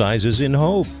exercises in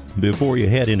hope. Before you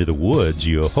head into the woods,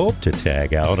 you hope to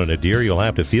tag out on a deer you'll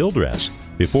have to field dress.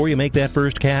 Before you make that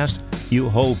first cast, you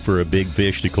hope for a big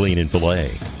fish to clean and fillet.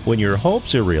 When your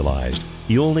hopes are realized,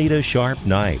 you'll need a sharp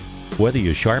knife. Whether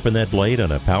you sharpen that blade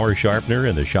on a power sharpener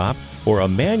in the shop or a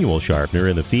manual sharpener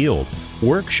in the field,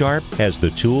 WorkSharp has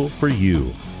the tool for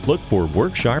you. Look for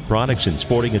WorkSharp products in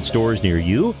sporting goods stores near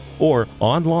you or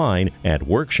online at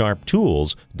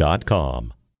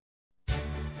WorkSharpTools.com.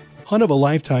 Hunt of a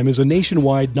Lifetime is a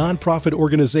nationwide nonprofit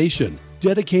organization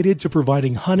dedicated to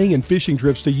providing hunting and fishing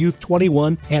trips to youth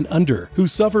 21 and under who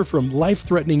suffer from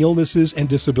life-threatening illnesses and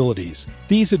disabilities.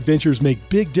 These adventures make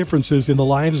big differences in the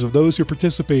lives of those who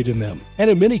participate in them, and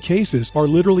in many cases are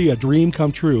literally a dream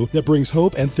come true that brings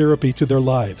hope and therapy to their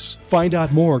lives. Find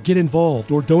out more, get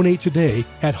involved, or donate today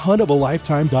at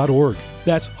huntofalifetime.org.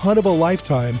 That's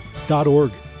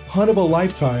huntofalifetime.org.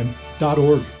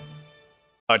 huntofalifetime.org.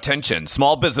 Attention,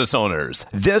 small business owners.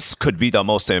 This could be the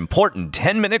most important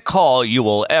 10-minute call you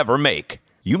will ever make.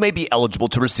 You may be eligible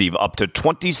to receive up to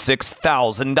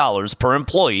 $26,000 per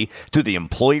employee through the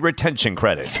Employee Retention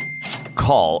Credit.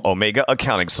 Call Omega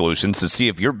Accounting Solutions to see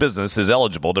if your business is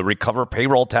eligible to recover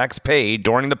payroll tax paid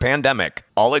during the pandemic.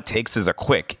 All it takes is a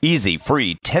quick, easy,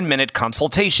 free 10-minute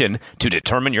consultation to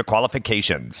determine your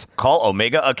qualifications. Call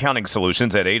Omega Accounting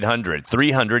Solutions at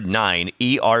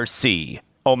 800-300-9ERC.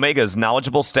 Omega's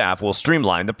knowledgeable staff will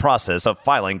streamline the process of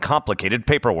filing complicated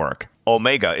paperwork.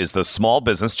 Omega is the small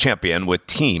business champion with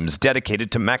teams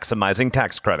dedicated to maximizing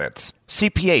tax credits.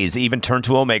 CPAs even turn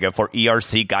to Omega for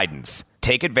ERC guidance.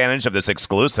 Take advantage of this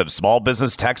exclusive small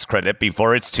business tax credit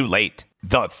before it's too late.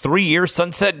 The 3-year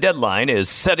sunset deadline is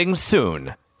setting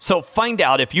soon. So find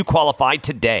out if you qualify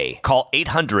today. Call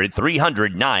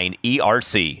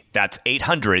 800-300-9ERC. That's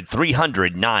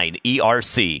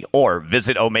 800-300-9ERC. Or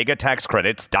visit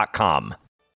OmegaTaxCredits.com.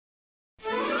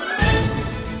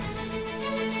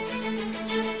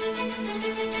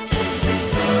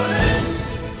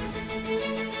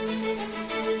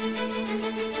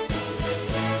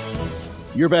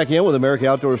 You're back in with America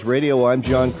Outdoors Radio. I'm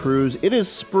John Cruz. It is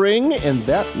spring, and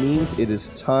that means it is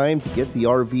time to get the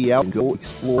RV out and go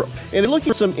explore. And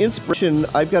looking for some inspiration,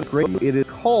 I've got a great. It is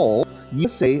called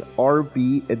USA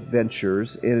RV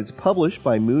Adventures, and it's published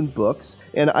by Moon Books.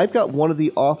 And I've got one of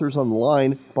the authors on the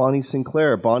line, Bonnie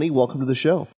Sinclair. Bonnie, welcome to the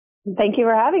show. Thank you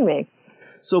for having me.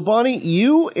 So, Bonnie,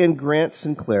 you and Grant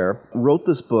Sinclair wrote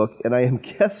this book, and I am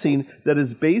guessing that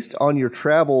it's based on your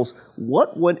travels.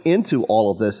 What went into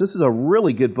all of this? This is a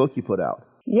really good book you put out.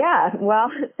 Yeah, well,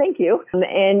 thank you.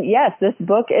 And yes, this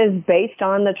book is based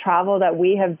on the travel that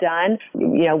we have done.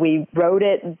 You know, we wrote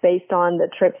it based on the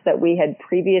trips that we had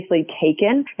previously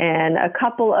taken. And a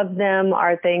couple of them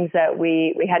are things that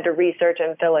we had to research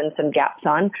and fill in some gaps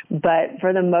on. But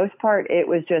for the most part, it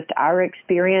was just our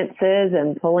experiences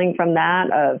and pulling from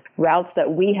that of routes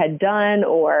that we had done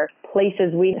or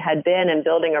places we had been and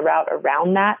building a route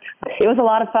around that. It was a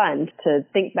lot of fun to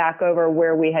think back over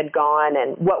where we had gone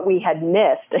and what we had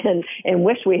missed and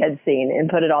wish we had seen and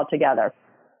put it all together.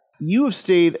 You have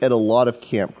stayed at a lot of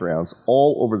campgrounds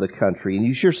all over the country, and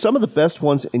you share some of the best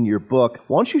ones in your book.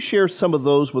 Why don't you share some of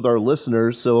those with our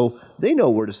listeners so they know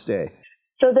where to stay?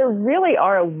 So there really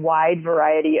are a wide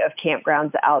variety of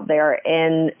campgrounds out there,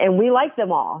 and we like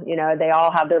them all. You know, they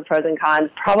all have their pros and cons.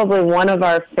 Probably one of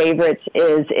our favorites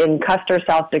is in Custer,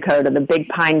 South Dakota, the Big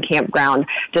Pine Campground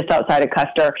just outside of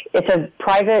Custer. It's a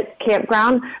private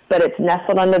campground, but it's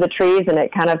nestled under the trees, and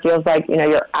it kind of feels like, you know,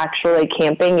 you're actually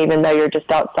camping, even though you're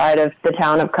just outside of the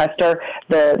town of Custer.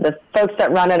 The folks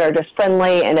that run it are just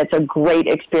friendly, and it's a great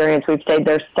experience. We've stayed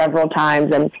there several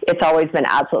times, and it's always been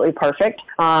absolutely perfect.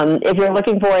 If you're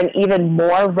looking for an even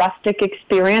more rustic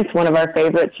experience, one of our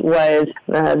favorites was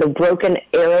the Broken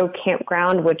Arrow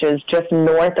Campground, which is just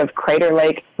north of Crater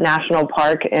Lake National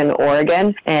Park in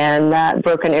Oregon. And that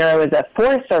Broken Arrow is a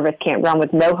Forest Service campground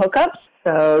with no hookups.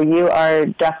 So you are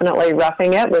definitely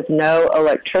roughing it with no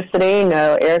electricity,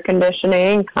 no air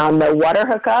conditioning, no water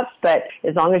hookups. But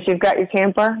as long as you've got your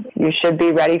camper, you should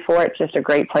be ready for it. It's just a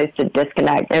great place to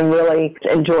disconnect and really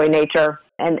enjoy nature.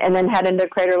 And then head into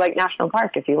Crater Lake National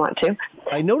Park if you want to.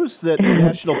 I noticed that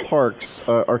national parks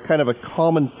are kind of a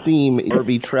common theme in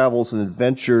RV travels and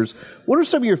adventures. What are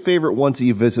some of your favorite ones that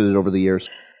you visited over the years?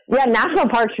 Yeah, national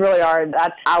parks really are.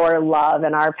 That's our love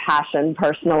and our passion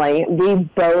personally. We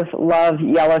both love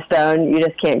Yellowstone. You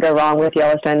just can't go wrong with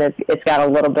Yellowstone. It's got a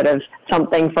little bit of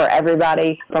something for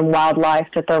everybody, from wildlife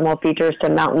to thermal features to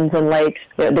mountains and lakes.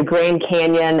 You know, the Grand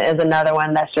Canyon is another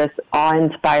one that's just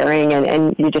awe-inspiring,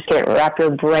 and you just can't wrap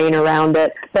your brain around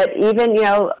it. But even, you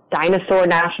know, Dinosaur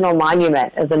National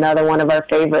Monument is another one of our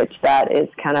favorites that is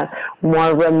kind of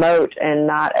more remote and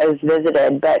not as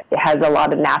visited, but it has a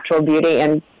lot of natural beauty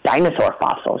and dinosaur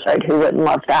fossils, right? Who wouldn't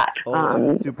love that?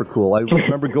 That's super cool. I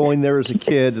remember going there as a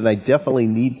kid, and I definitely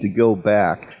need to go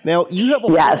back. Now, you have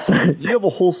a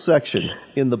whole section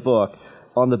in the book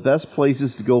on the best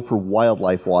places to go for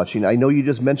wildlife watching. I know you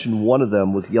just mentioned one of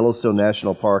them was Yellowstone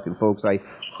National Park, and folks, I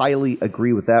highly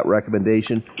agree with that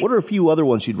recommendation. What are a few other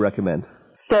ones you'd recommend?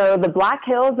 So the Black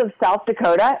Hills of South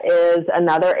Dakota is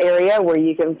another area where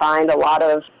you can find a lot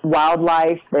of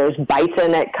wildlife. There's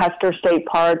bison at Custer State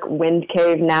Park, Wind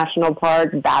Cave National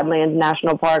Park, Badlands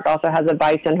National Park also has a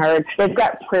bison herd. They've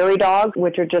got prairie dogs,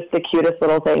 which are just the cutest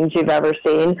little things you've ever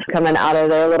seen coming out of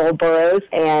their little burrows.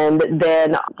 And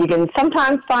then you can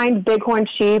sometimes find bighorn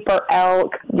sheep or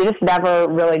elk. You just never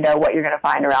really know what you're going to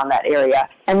find around that area.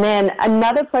 And then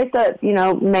another place that, you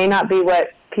know, may not be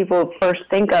what people first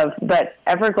think of, but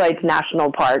Everglades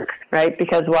National Park, right?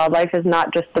 Because wildlife is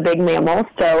not just the big mammals.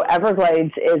 So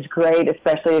Everglades is great,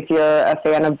 especially if you're a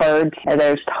fan of birds.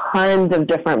 There's tons of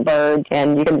different birds,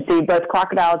 and you can see both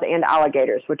crocodiles and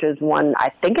alligators, which is one,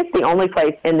 I think it's the only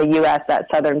place in the U.S., that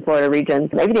southern Florida region,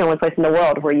 maybe the only place in the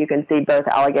world where you can see both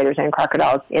alligators and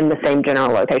crocodiles in the same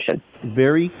general location.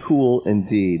 Very cool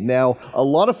indeed. Now, a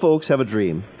lot of folks have a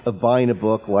dream of buying a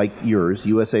book like yours,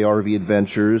 USA RV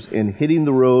Adventures, and hitting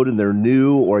the road and they're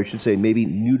new, or I should say maybe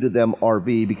new to them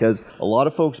RV, because a lot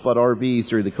of folks bought RVs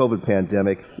during the COVID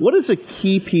pandemic. What is a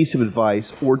key piece of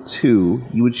advice or two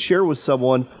you would share with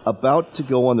someone about to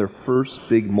go on their first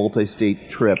big multi-state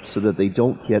trip so that they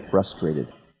don't get frustrated?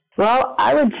 Well,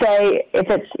 I would say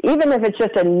even if it's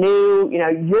just a new,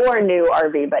 your new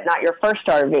RV, but not your first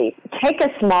RV, take a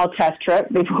small test trip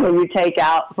before you take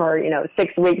out for,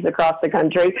 6 weeks across the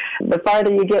country. The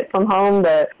farther you get from home,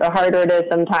 the harder it is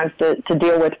sometimes to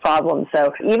deal with problems.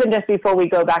 So even just before we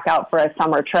go back out for a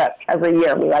summer trip every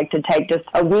year, we like to take just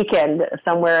a weekend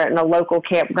somewhere in a local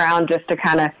campground just to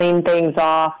kind of clean things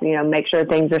off, make sure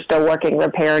things are still working,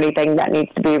 repair anything that needs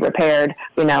to be repaired,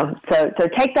 So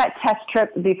take that test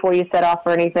trip before you set off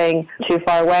for anything too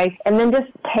far away, and then just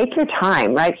take your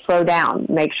time, right? Slow down.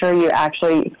 Make sure you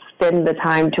actually spend the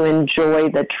time to enjoy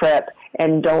the trip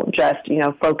and don't just,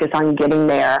 focus on getting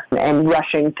there and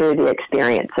rushing through the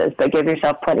experiences, but give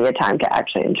yourself plenty of time to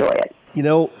actually enjoy it.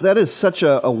 That is such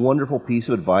a wonderful piece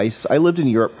of advice. I lived in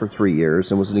Europe for 3 years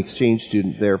and was an exchange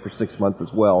student there for 6 months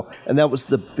as well. And that was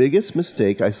the biggest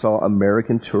mistake I saw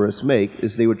American tourists make,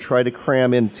 is they would try to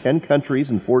cram in 10 countries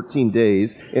in 14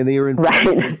 days, and they were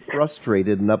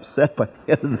frustrated and upset by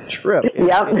the end of the trip.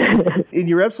 Yep. And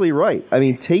you're absolutely right. I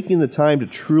mean, taking the time to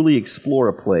truly explore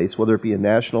a place, whether it be a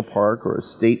national park or a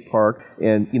state park,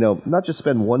 and, not just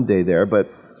spend one day there, but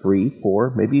 3,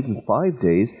 4, maybe even 5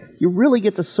 days, you really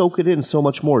get to soak it in so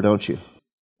much more, don't you?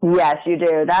 Yes, you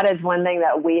do. That is one thing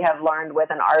that we have learned with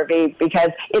an RV, because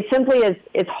it simply is,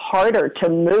 it's harder to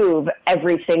move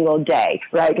every single day,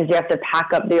 right? Because you have to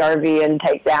pack up the RV and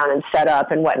take down and set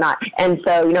up and whatnot. And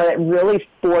so, it really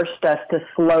forced us to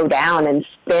slow down and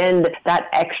spend that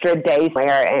extra day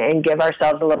there and give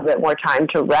ourselves a little bit more time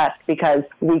to rest, because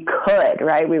we could,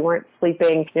 right? We weren't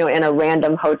sleeping, in a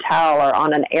random hotel or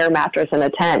on an air mattress in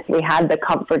a tent. We had the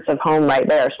comforts of home right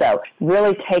there. So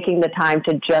really taking the time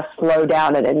to just slow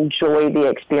down and enjoy the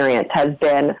experience has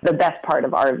been the best part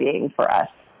of RVing for us.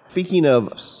 Speaking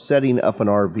of setting up an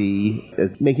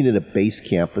RV, making it a base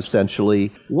camp,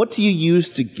 essentially, what do you use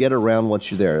to get around once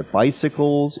you're there?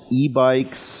 Bicycles,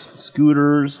 e-bikes,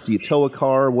 scooters? Do you tow a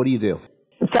car? What do you do?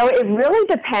 So it really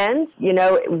depends.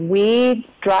 We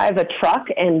drive a truck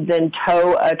and then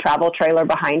tow a travel trailer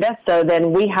behind us. So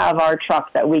then we have our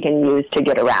truck that we can use to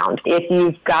get around. If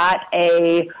you've got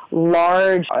a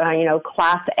large,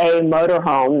 Class A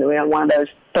motorhome, one of those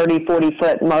 30,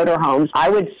 40-foot motorhomes, I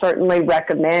would certainly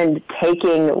recommend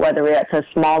taking, whether it's a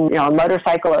small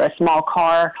motorcycle or a small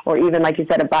car, or even, like you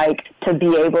said, a bike, to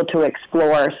be able to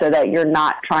explore, so that you're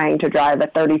not trying to drive a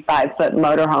 35-foot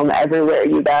motorhome everywhere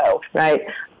you go, right?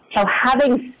 So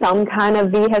having some kind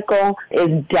of vehicle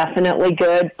is definitely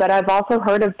good, but I've also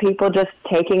heard of people just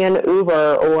taking an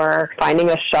Uber or finding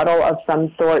a shuttle of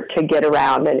some sort to get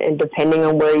around. And depending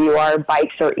on where you are,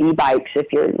 bikes or e-bikes,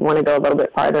 if you want to go a little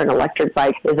bit farther, an electric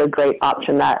bike is a great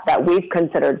option that we've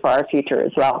considered for our future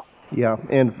as well. Yeah,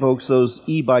 and folks, those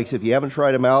e-bikes, if you haven't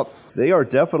tried them out, they are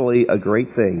definitely a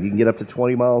great thing. You can get up to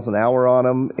 20 miles an hour on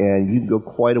them, and you can go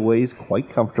quite a ways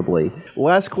quite comfortably.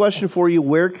 Last question for you.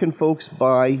 Where can folks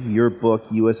buy your book,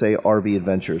 USA RV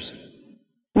Adventures?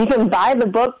 You can buy the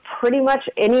book pretty much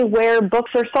anywhere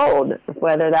books are sold,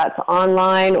 whether that's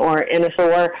online or in a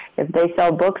store. If they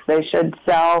sell books, they should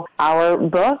sell our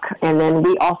book. And then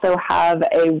we also have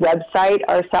a website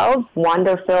ourselves,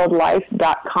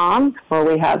 wanderfilledlife.com, where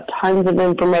we have tons of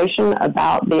information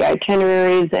about the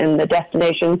itineraries and the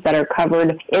destinations that are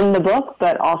covered in the book,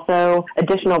 but also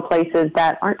additional places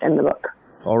that aren't in the book.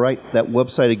 All right, that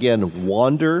website again,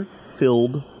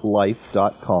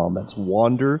 wanderfilledlife.com. That's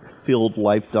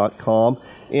wanderfilledlife.com.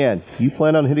 And if you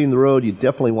plan on hitting the road, you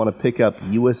definitely want to pick up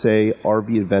USA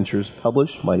RV Adventures,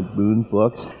 published by Moon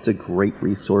Books. It's a great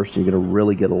resource. You're going to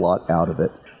really get a lot out of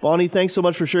it. Bonnie, thanks so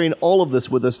much for sharing all of this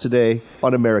with us today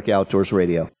on America Outdoors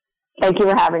Radio. Thank you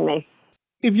for having me.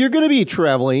 If you're going to be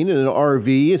traveling in an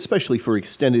RV, especially for an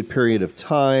extended period of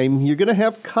time, you're going to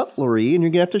have cutlery, and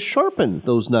you're going to have to sharpen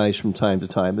those knives from time to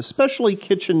time, especially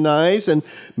kitchen knives and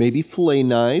maybe fillet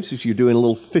knives if you're doing a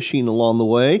little fishing along the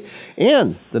way.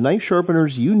 And the knife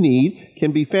sharpeners you need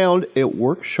can be found at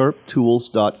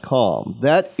WorkSharpTools.com.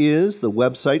 That is the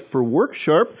website for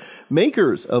WorkSharp,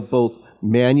 makers of both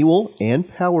manual and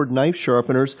powered knife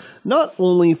sharpeners, not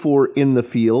only for in the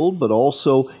field, but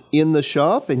also in the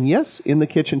shop, and yes, in the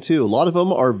kitchen too. A lot of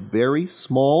them are very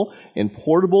small and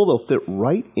portable. They'll fit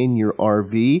right in your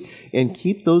RV and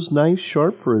keep those knives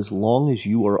sharp for as long as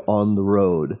you are on the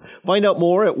road. Find out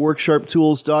more at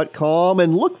WorkSharpTools.com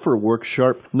and look for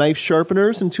WorkSharp knife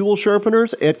sharpeners and tool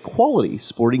sharpeners at quality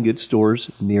sporting goods stores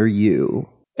near you.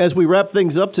 As we wrap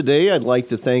things up today, I'd like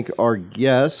to thank our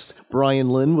guests, Brian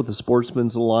Lynn with the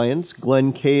Sportsman's Alliance,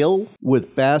 Glenn Kale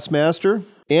with Bassmaster,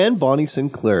 and Bonnie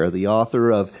Sinclair, the author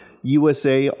of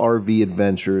USA RV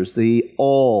Adventures. They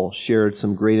all shared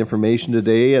some great information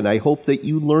today, and I hope that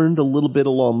you learned a little bit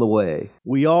along the way.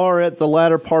 We are at the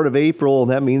latter part of April,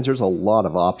 and that means there's a lot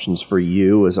of options for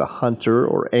you as a hunter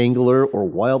or angler or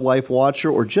wildlife watcher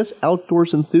or just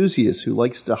outdoors enthusiast who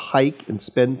likes to hike and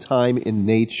spend time in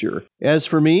nature. As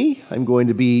for me, I'm going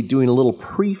to be doing a little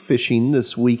pre-fishing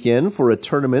this weekend for a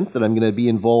tournament that I'm going to be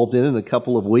involved in a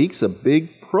couple of weeks, a big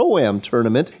Pro-Am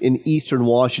tournament in Eastern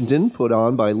Washington put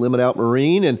on by Limit Out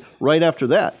Marine, and right after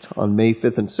that, on May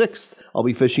 5th and 6th, I'll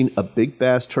be fishing a big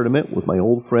bass tournament with my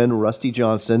old friend Rusty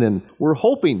Johnson, and we're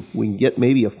hoping we can get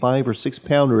maybe a 5 or 6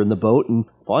 pounder in the boat and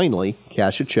finally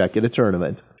cash a check at a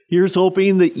tournament. Here's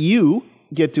hoping that you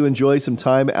get to enjoy some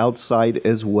time outside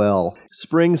as well.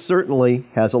 Spring certainly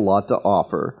has a lot to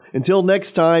offer. Until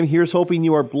next time, here's hoping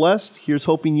you are blessed, here's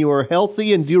hoping you are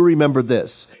healthy, and do remember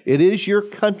this: it is your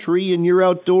country and your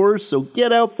outdoors, so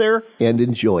get out there and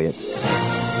enjoy it.